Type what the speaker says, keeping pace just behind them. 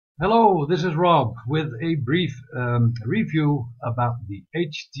Hello, this is Rob with a brief review about the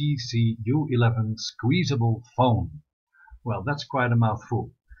HTC U11 Squeezable phone. Well, that's quite a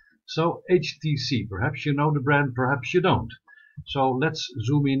mouthful. So HTC, perhaps you know the brand, perhaps you don't. So let's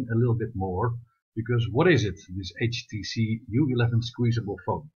zoom in a little bit more, because what is it, this HTC U11 Squeezable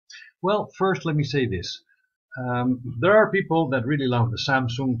phone? Well, first let me say this. There are people that really love the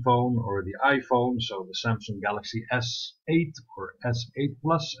Samsung phone or the iPhone, so the Samsung Galaxy S8 or S8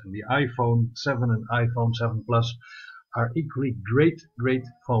 Plus and the iPhone 7 and iPhone 7 Plus are equally great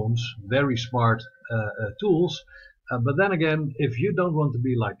phones, very smart tools. But then again, if you don't want to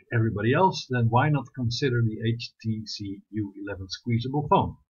be like everybody else, then why not consider the HTC U11 Squeezable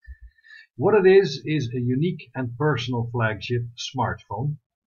phone? What it is a unique and personal flagship smartphone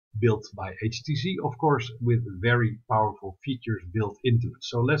built by HTC, of course, with very powerful features built into it.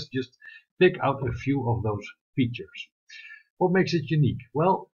 So let's just pick out a few of those features. What makes it unique?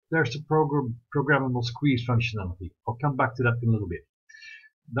 Well, there's the programmable squeeze functionality. I'll come back to that in a little bit.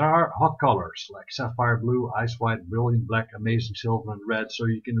 There are hot colors like sapphire blue, ice white, brilliant black, amazing silver and red, so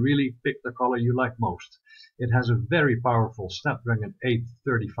you can really pick the color you like most. It has a very powerful Snapdragon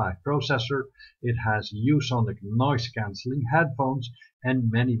 835 processor. It has ViewSonic noise cancelling headphones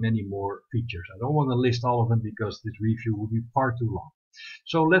and many more features. I don't want to list all of them because this review will be far too long.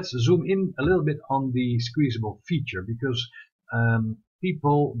 So let's zoom in a little bit on the squeezable feature, because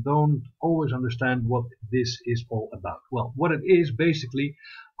people don't always understand what this is all about. Well, what it is basically,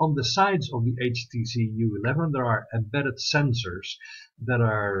 on the sides of the HTC U11 there are embedded sensors that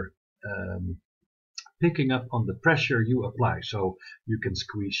are picking up on the pressure you apply. So you can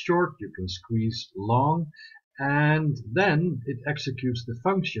squeeze short, you can squeeze long, and then it executes the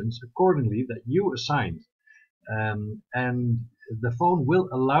functions accordingly that you assigned. And the phone will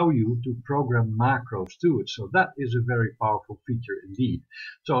allow you to program macros to it. So that is a very powerful feature indeed.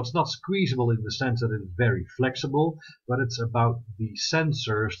 So it's not squeezable in the sense that it's very flexible, but it's about the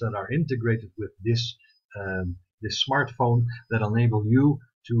sensors that are integrated with this smartphone that enable you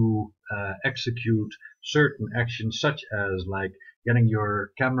to execute certain actions, such as like getting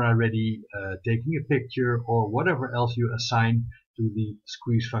your camera ready, taking a picture, or whatever else you assign to the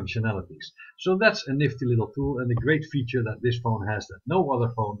squeeze functionalities. So that's a nifty little tool and a great feature that this phone has that no other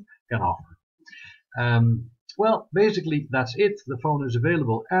phone can offer. Well, basically that's it. The phone is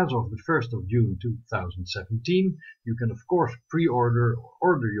available as of the 1st of June 2017. You can of course pre-order or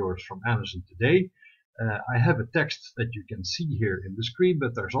order yours from Amazon today. I have a text that you can see here in the screen,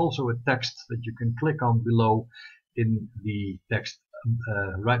 but there's also a text that you can click on below in the text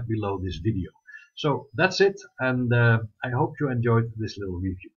right below this video. So that's it, and I hope you enjoyed this little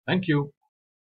review. Thank you.